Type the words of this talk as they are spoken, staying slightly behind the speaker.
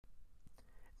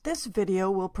This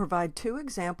video will provide two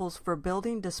examples for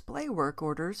building display work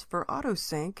orders for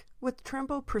AutoSync with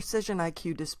Trimble Precision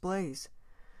IQ displays,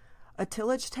 a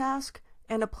tillage task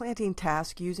and a planting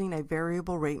task using a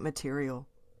variable rate material.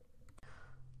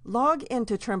 Log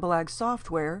into Trimble Ag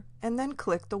Software and then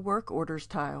click the Work Orders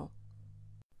tile.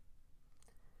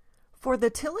 For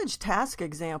the tillage task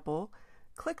example,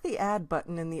 click the Add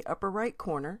button in the upper right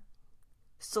corner,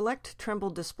 select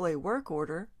Trimble Display Work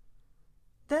Order,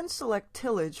 then select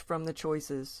Tillage from the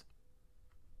choices.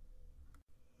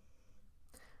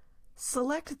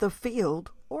 Select the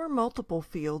field or multiple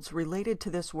fields related to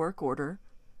this work order,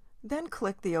 then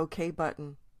click the OK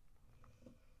button.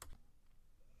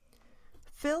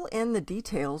 Fill in the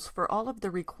details for all of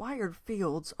the required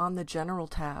fields on the General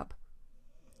tab: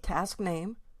 task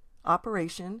name,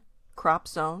 operation, crop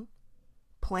zone,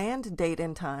 planned date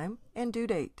and time, and due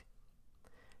date.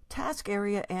 Task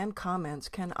area and comments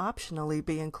can optionally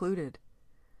be included.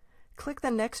 Click the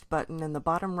Next button in the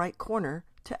bottom right corner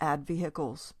to add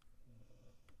vehicles.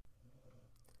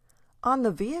 On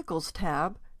the Vehicles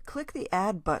tab, click the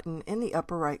Add button in the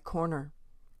upper right corner.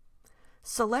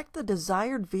 Select the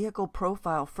desired vehicle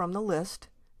profile from the list,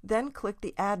 then click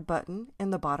the Add button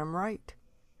in the bottom right.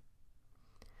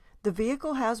 The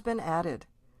vehicle has been added.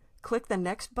 Click the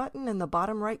Next button in the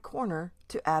bottom right corner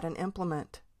to add an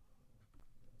implement.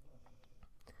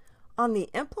 On the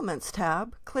Implements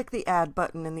tab, click the Add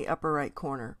button in the upper right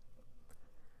corner.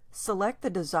 Select the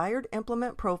desired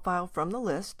implement profile from the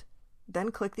list,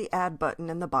 then click the Add button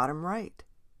in the bottom right.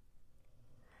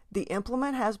 The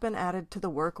implement has been added to the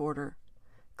work order.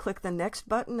 Click the Next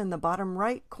button in the bottom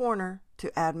right corner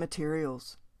to add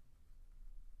materials.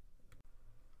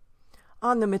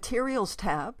 On the Materials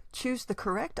tab, choose the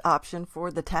correct option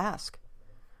for the task.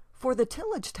 For the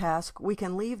tillage task, we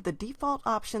can leave the default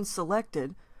option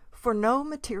selected for no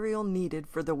material needed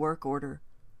for the work order.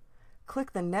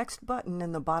 Click the Next button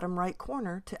in the bottom right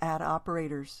corner to add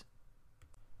operators.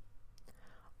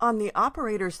 On the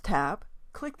Operators tab,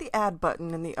 click the Add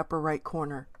button in the upper right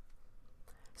corner.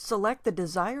 Select the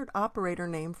desired operator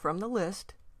name from the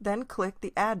list, then click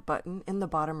the Add button in the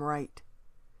bottom right.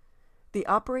 The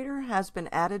operator has been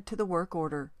added to the work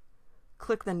order.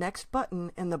 Click the Next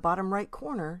button in the bottom right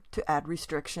corner to add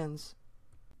restrictions.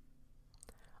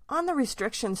 On the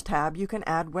Restrictions tab, you can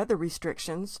add weather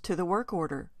restrictions to the work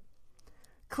order.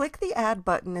 Click the Add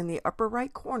button in the upper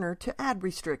right corner to add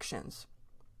restrictions.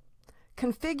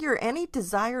 Configure any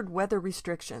desired weather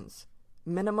restrictions: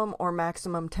 minimum or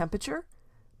maximum temperature,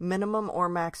 minimum or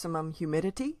maximum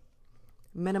humidity,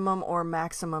 minimum or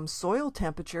maximum soil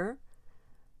temperature,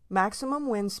 maximum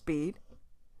wind speed.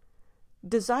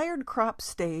 Desired crop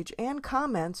stage and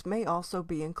comments may also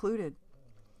be included.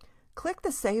 Click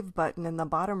the Save button in the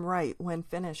bottom right when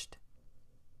finished.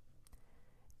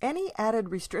 Any added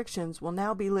restrictions will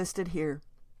now be listed here.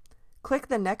 Click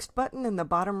the Next button in the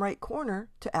bottom right corner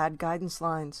to add guidance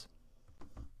lines.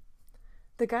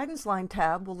 The Guidance Line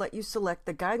tab will let you select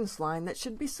the guidance line that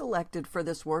should be selected for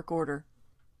this work order.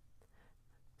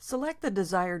 Select the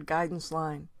desired guidance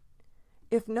line.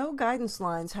 If no guidance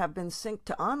lines have been synced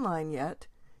to online yet,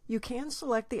 you can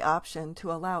select the option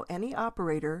to allow any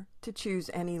operator to choose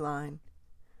any line.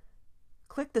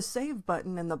 Click the Save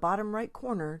button in the bottom right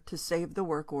corner to save the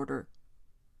work order.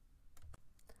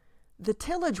 The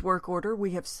tillage work order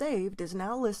we have saved is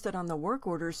now listed on the Work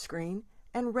Orders screen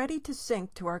and ready to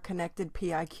sync to our connected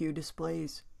PIQ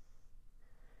displays.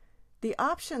 The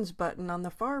Options button on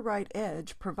the far right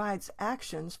edge provides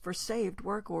actions for saved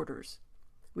work orders.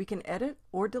 We can edit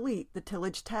or delete the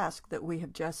tillage task that we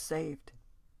have just saved.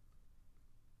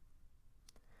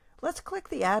 Let's click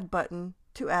the Add button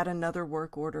to add another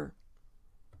work order.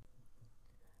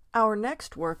 Our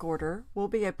next work order will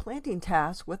be a planting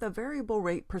task with a variable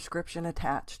rate prescription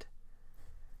attached.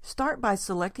 Start by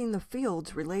selecting the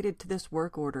fields related to this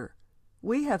work order.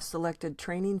 We have selected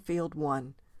Training Field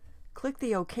 1. Click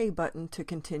the OK button to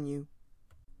continue.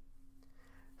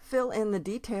 Fill in the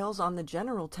details on the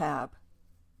General tab: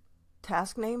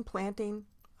 task name planting,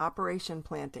 operation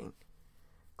planting.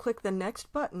 Click the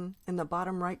Next button in the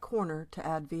bottom right corner to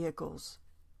add vehicles.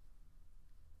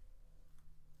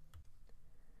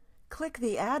 Click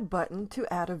the Add button to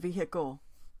add a vehicle.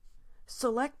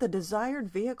 Select the desired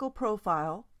vehicle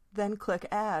profile, then click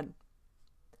Add.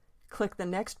 Click the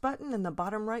Next button in the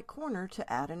bottom right corner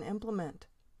to add an implement.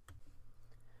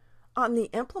 On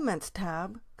the Implements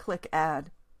tab, click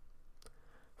Add.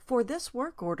 For this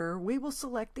work order, we will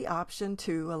select the option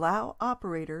to allow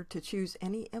operator to choose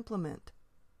any implement.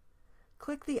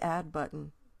 Click the Add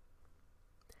button.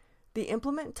 The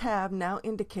Implement tab now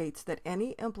indicates that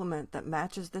any implement that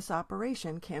matches this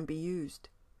operation can be used.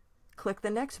 click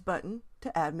the next button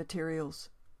to add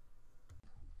materials.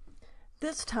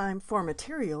 This time for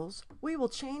materials, we will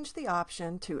change the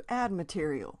option to Add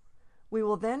Material. We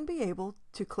will then be able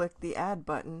to click the Add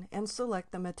button and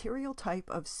select the material type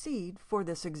of seed for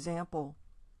this example.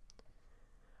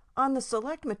 On the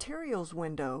Select Materials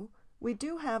window, we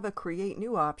do have a Create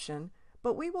New option,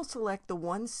 but we will select the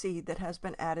one seed that has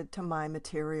been added to My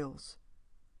Materials.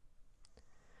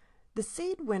 The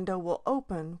seed window will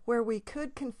open where we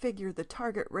could configure the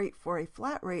target rate for a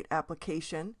flat rate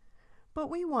application, but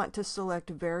we want to select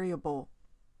Variable.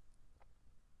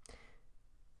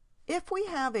 If we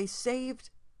have a saved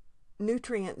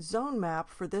nutrient zone map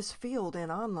for this field in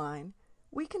Online,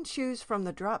 we can choose from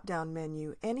the drop-down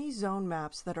menu any zone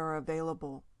maps that are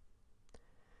available.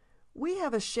 We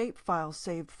have a shapefile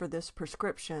saved for this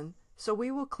prescription, so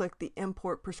we will click the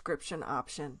Import Prescription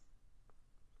option.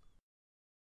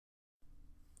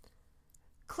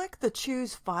 Click the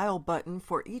Choose File button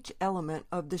for each element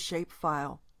of the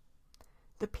shapefile.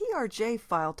 The PRJ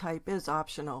file type is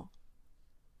optional.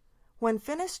 When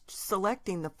finished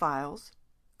selecting the files,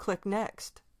 click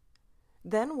Next.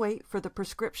 Then wait for the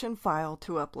prescription file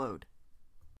to upload.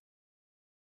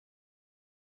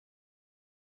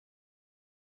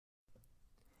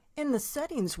 In the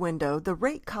Settings window, the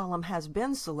rate column has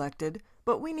been selected,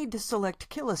 but we need to select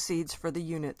kiloseeds for the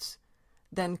units.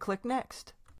 Then click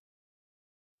Next.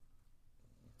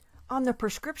 On the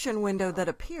prescription window that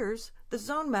appears, the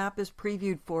zone map is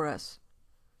previewed for us.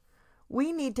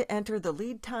 We need to enter the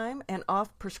lead time and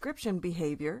off prescription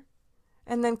behavior,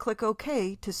 and then click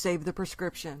OK to save the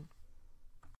prescription.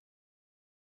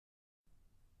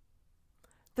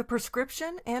 The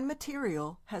prescription and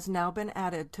material has now been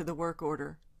added to the work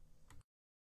order.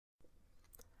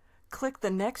 Click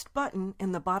the Next button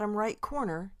in the bottom right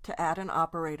corner to add an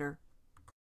operator.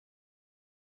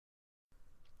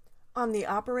 On the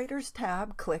Operators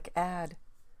tab, click Add.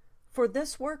 For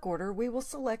this work order, we will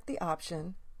select the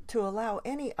option to allow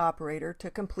any operator to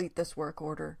complete this work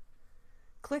order.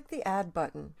 Click the Add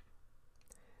button.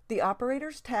 The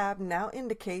Operators tab now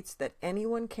indicates that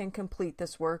anyone can complete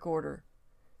this work order.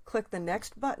 Click the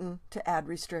Next button to add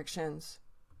restrictions.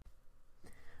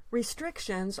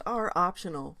 Restrictions are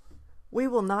optional. We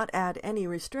will not add any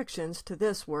restrictions to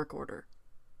this work order.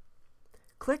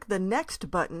 Click the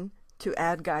Next button to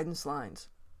add guidance lines.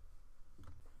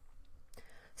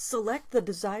 Select the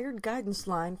desired guidance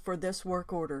line for this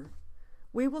work order.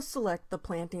 We will select the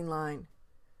planting line.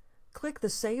 Click the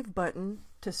Save button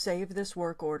to save this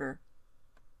work order.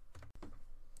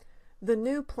 The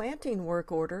new planting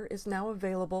work order is now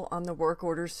available on the work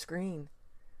orders screen.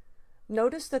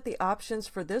 Notice that the options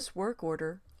for this work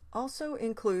order also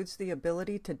includes the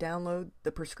ability to download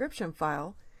the prescription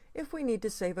file if we need to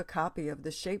save a copy of the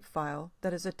shapefile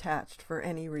that is attached for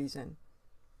any reason.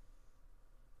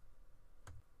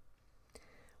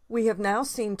 We have now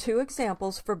seen two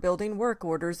examples for building work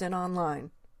orders in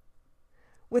Online.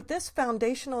 With this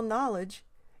foundational knowledge,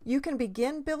 you can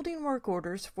begin building work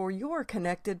orders for your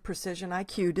connected Precision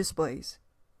IQ displays.